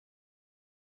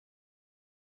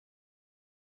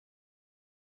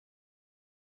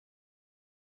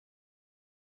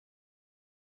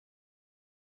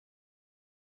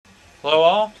Hello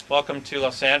all, welcome to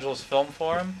Los Angeles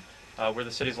Filmforum. We're the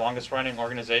city's longest running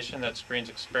organization that screens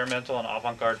experimental and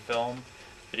avant-garde film,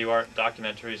 video art,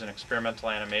 documentaries, and experimental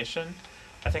animation.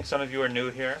 I think some of you are new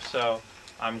here, so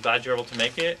I'm glad you're able to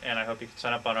make it, and I hope you can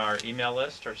sign up on our email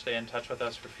list or stay in touch with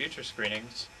us for future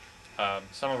screenings.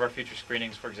 Some of our future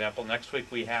screenings, for example, next week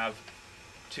we have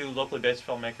two locally based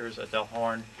filmmakers, Adele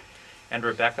Horn and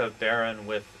Rebecca Barron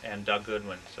and Doug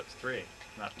Goodwin, so it's three,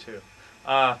 not two.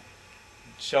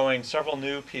 Showing several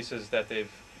new pieces that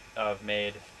they've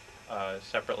made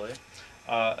separately.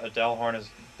 Adele Horn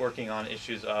is working on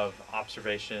issues of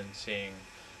observation, seeing,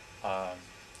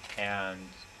 and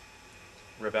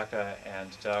Rebecca and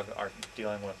Doug are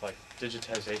dealing with like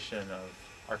digitization of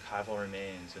archival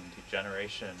remains and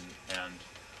degeneration and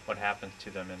what happens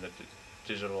to them in the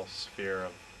digital sphere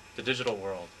of the digital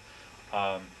world. So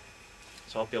I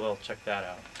hope you'll be able to check that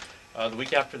out. The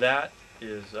week after that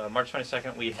is March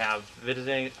 22nd. We have a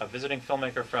visiting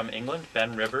filmmaker from England,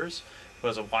 Ben Rivers, who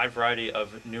has a wide variety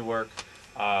of new work,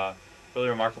 really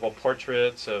remarkable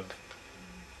portraits of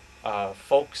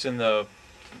folks in the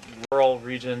rural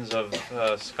regions of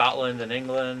Scotland and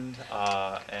England,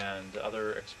 and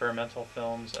other experimental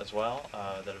films as well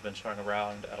that have been showing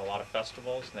around at a lot of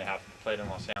festivals, and they haven't played in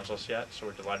Los Angeles yet, so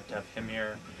we're delighted to have him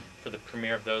here for the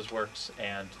premiere of those works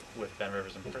and with Ben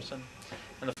Rivers in person.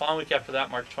 And the following week after that,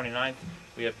 March 29th,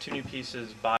 we have two new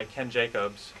pieces by Ken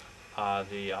Jacobs,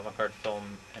 the avant-garde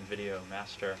film and video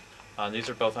master. These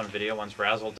are both on video. One's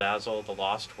Razzle Dazzle, The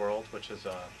Lost World, which is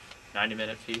a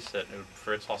 90-minute piece that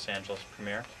for its Los Angeles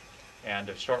premiere, and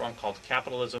a short one called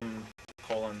Capitalism: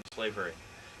 Slavery,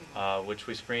 which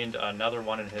we screened another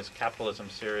one in his Capitalism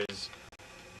series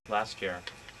last year,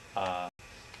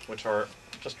 which are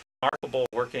just remarkable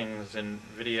workings in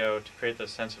video to create this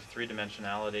sense of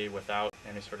three-dimensionality without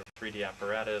any sort of 3D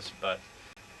apparatus, but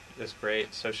this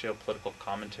great socio-political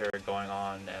commentary going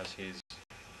on as he's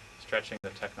stretching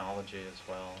the technology as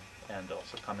well, and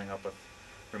also coming up with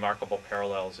remarkable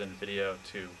parallels in video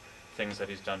to things that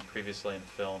he's done previously in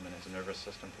film and his nervous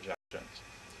system projections.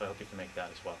 So I hope you can make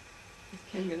that as well. Is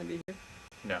Ken going to be here?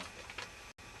 No.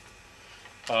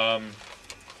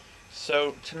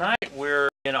 So tonight we're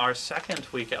in our second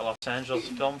week at Los Angeles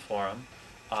Filmforum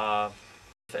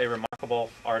with a remarkable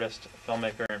artist,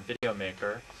 filmmaker, and video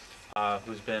maker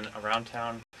who's been around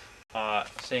town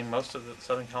seeing most of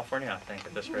Southern California, I think,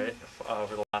 at this rate,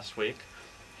 over the last week.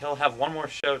 He'll have one more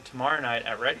show tomorrow night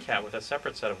at Red Cat with a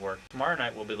separate set of work. Tomorrow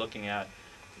night we'll be looking at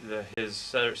his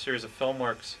series of film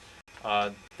works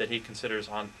that he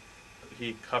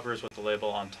covers with the label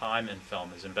On Time in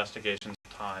Film, his investigations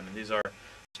of time. And these are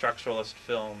structuralist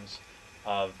films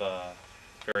of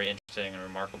very interesting and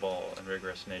remarkable and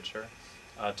rigorous nature.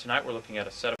 Tonight we're looking at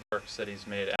a set of works that he's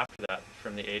made after that,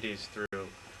 from the 80s through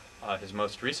his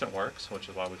most recent works, which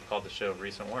is why we've called the show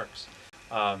Recent Works.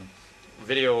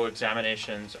 Video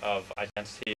examinations of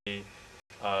identity,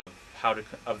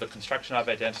 of the construction of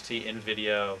identity in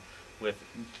video, with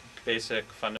basic,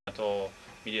 fundamental,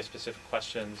 media-specific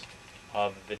questions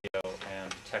of video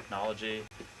and technology,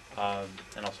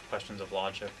 and also questions of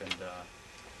logic and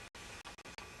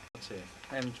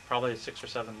and probably 6 or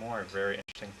 7 more very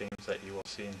interesting themes that you will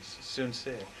soon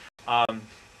see.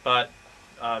 But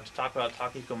to talk about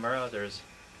Takahiko Iimura, there's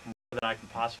more than I can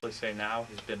possibly say now.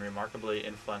 He's been remarkably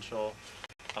influential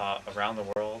around the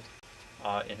world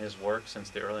in his work since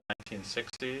the early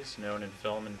 1960s, known in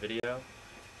film and video.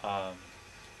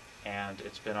 And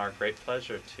it's been our great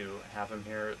pleasure to have him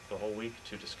here the whole week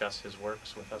to discuss his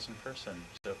works with us in person.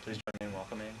 So please join me in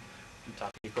welcoming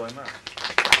Takahiko Iimura.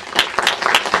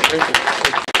 Thank you.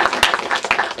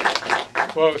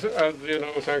 Well, as you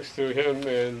know, thanks to him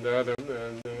and Adam,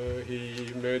 and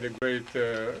he made a great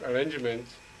arrangement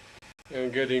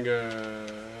and getting a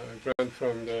grant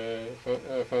from the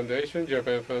foundation,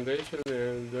 Japan Foundation,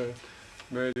 and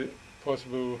made it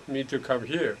possible me to come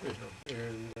here,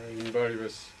 and in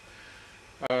various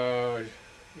all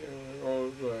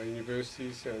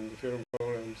universities and film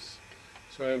forums.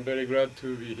 So I'm very glad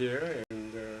to be here,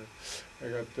 and I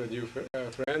got new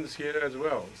friends here as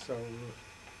well. So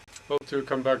hope to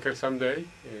come back someday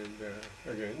and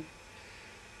again.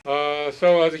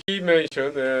 So as he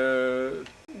mentioned,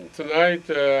 tonight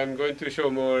I'm going to show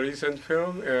more recent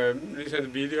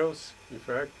recent videos, in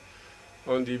fact,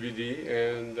 on DVD,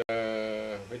 and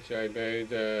which I made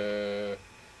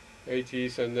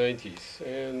 80s and 90s,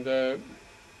 and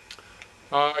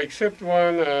except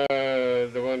one,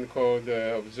 the one called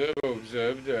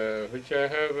Observed, which I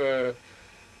have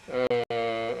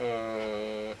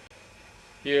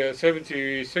here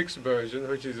 76 version,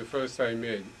 which is the first I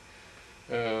made.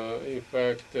 In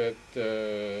fact, that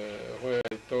when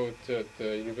I taught at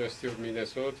the University of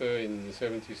Minnesota in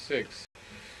 '76.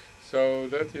 So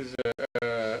that is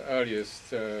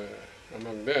earliest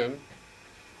among them.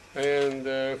 And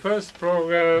first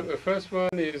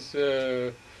one is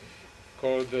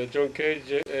called John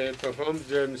Cage performed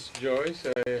James Joyce.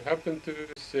 I happened to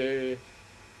see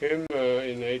him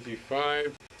in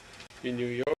 '85 in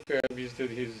New York. I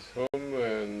visited his home,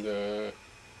 and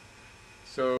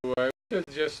so I wanted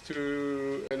just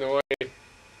to, in a way,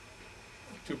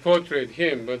 to portray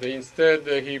him, but instead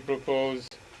he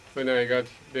proposed, when I got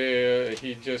there,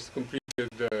 he just completed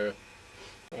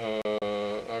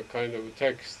a kind of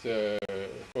text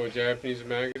for Japanese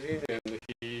magazine, and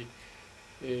he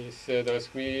said,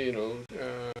 ask me,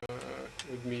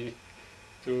 with me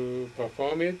to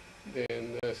perform it,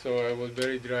 and so I was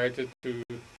very delighted to,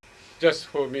 just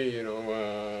for me,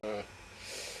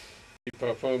 he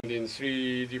performed in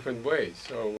 3 different ways.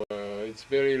 So it's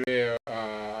very rare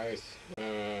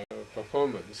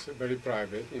performance, very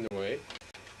private in a way,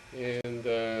 and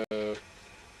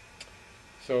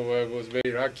so I was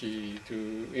very lucky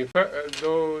to. In fact,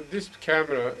 though this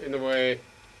camera, in a way,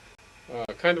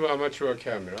 kind of amateur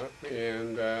camera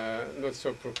and not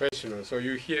so professional. So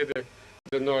you hear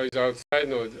the noise, outside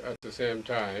noise at the same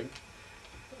time,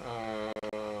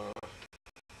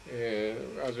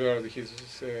 as well as his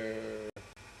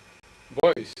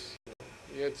voice.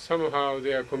 Yet somehow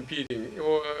they are competing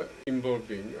or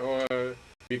involving or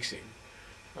mixing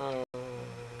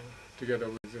together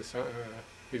with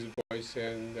his voice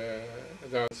and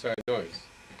the outside noise.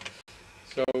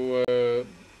 So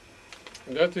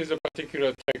that is a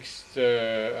particular text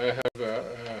I have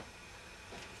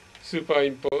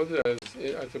superimposed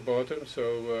at the bottom, so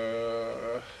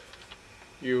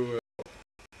you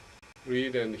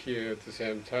read and hear at the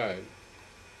same time.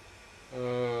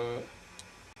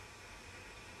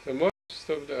 So most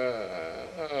of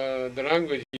the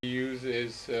language he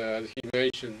uses, as he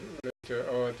mentioned later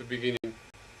or at the beginning,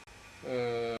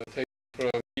 taken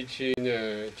from teaching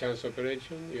chance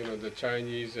operation, the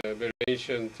Chinese very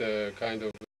ancient kind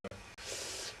of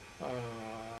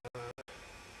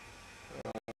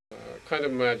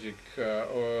magic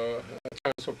or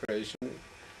chance operation.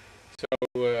 So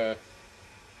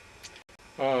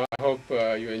I hope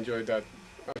you enjoyed that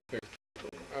aspect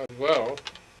as well.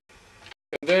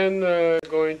 And then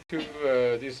going to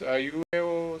this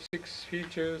Ayueo 6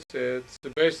 features, it's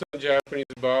based on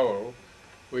Japanese vowel.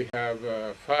 We have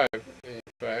 5 in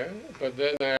fact, but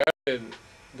then I added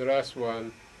the last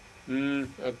one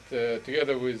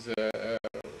together with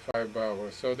 5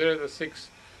 vowels. So there are the 6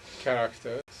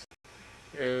 characters,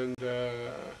 and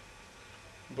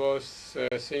both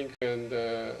sync and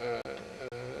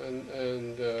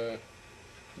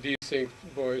desync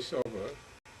voice over,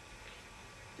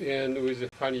 and with a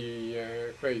funny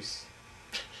face.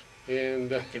 And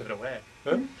Give it away.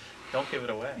 huh? Don't give it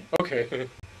away. Okay.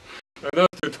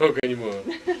 Not to talk anymore.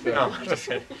 So. No, just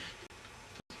kidding.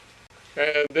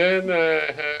 And then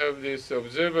I have this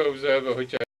observer,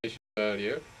 which I mentioned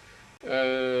earlier,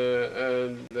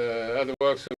 and other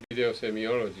works on video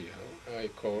semiology, I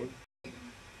called.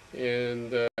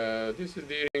 And this is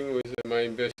dealing with my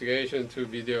investigation to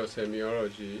video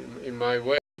semiology in my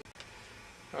way,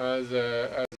 as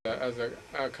a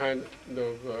kind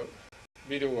of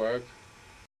video work,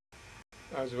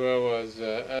 as well as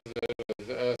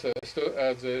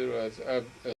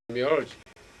semiology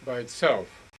by itself.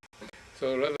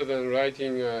 So rather than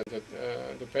writing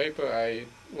the paper, I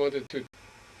wanted to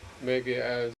make it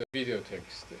as a video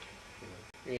text.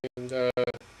 And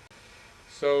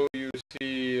so you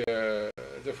see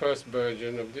the first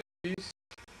version of this piece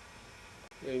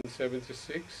in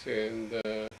 '76, and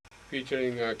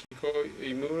featuring Takahiko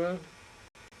Iimura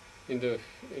in the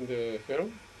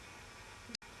film.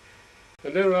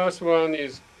 And then last one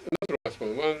is, not last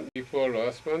one before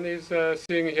last one is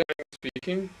seeing, hearing,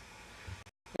 speaking.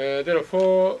 There are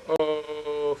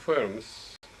 4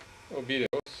 films or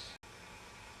videos.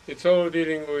 It's all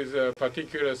dealing with a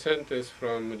particular sentence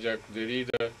from Jacques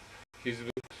Derrida, his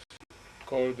book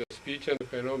called Speech and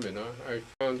Phenomena. I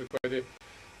found quite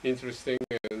interesting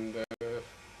and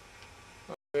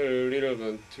very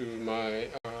relevant to my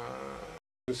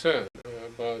concern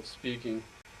about speaking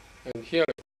and hearing,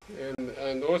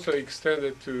 and also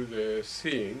extended to the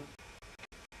seeing.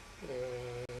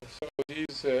 So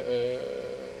these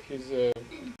his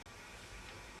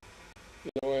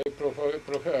in a way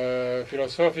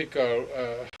philosophical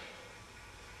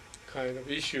kind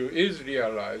of issue is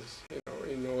realized,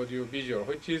 in audio visual,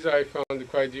 which is I found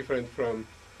quite different from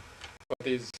what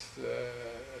is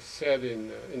said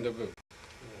in the book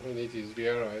when it is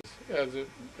realized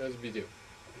as video.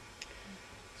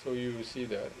 So you will see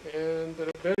that. And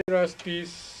the very last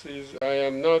piece is I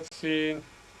am not seeing.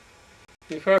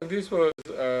 In fact, this was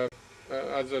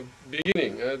as a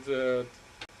beginning, as a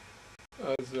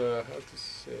how to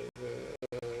say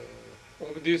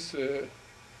of this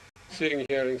seeing,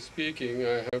 hearing, speaking.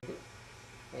 I have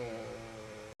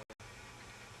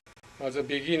as a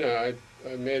beginner,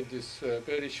 I made this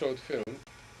very short film,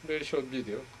 very short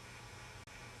video.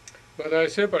 But I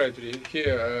separately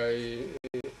here I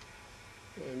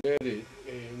made it,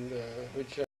 and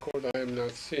which I called "I Am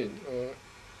Not Seen."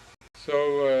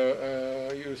 So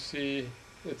you see,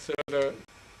 it's a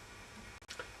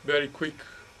very quick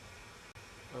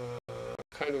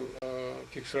kind of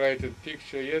pixelated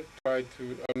picture, yet try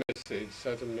to a message,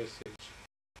 certain message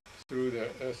through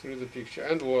the picture,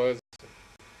 and was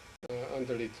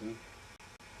underwritten.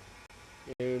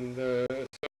 And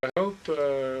so I hope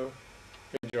you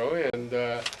enjoy, and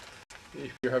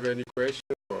if you have any question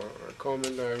or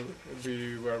comment, I will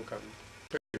be welcome.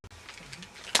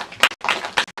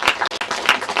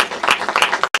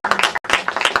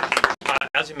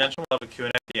 As you mentioned, we'll have a Q&A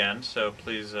at the end, so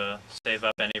please save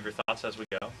up any of your thoughts as we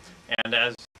go. And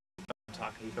as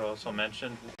Takahiko also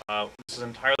mentioned, this is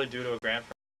entirely due to a grant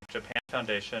from the Japan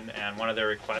Foundation, and one of their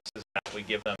requests is that we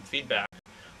give them feedback.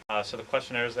 So the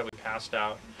questionnaires that we passed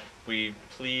out, we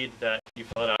plead that you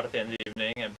fill it out at the end of the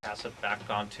evening and pass it back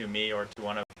on to me or to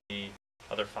one of the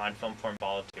other fine Filmforum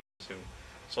volunteers who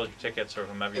sold your tickets or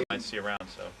whomever you might see around.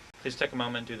 So please take a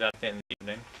moment and do that at the end of the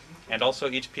evening. And also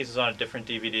each piece is on a different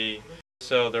DVD,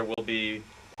 so there will be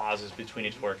pauses between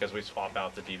each work as we swap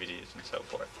out the DVDs and so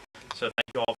forth. So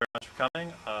thank you all very much for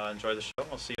coming. Enjoy the show.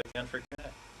 We'll see you at the end for Q&A.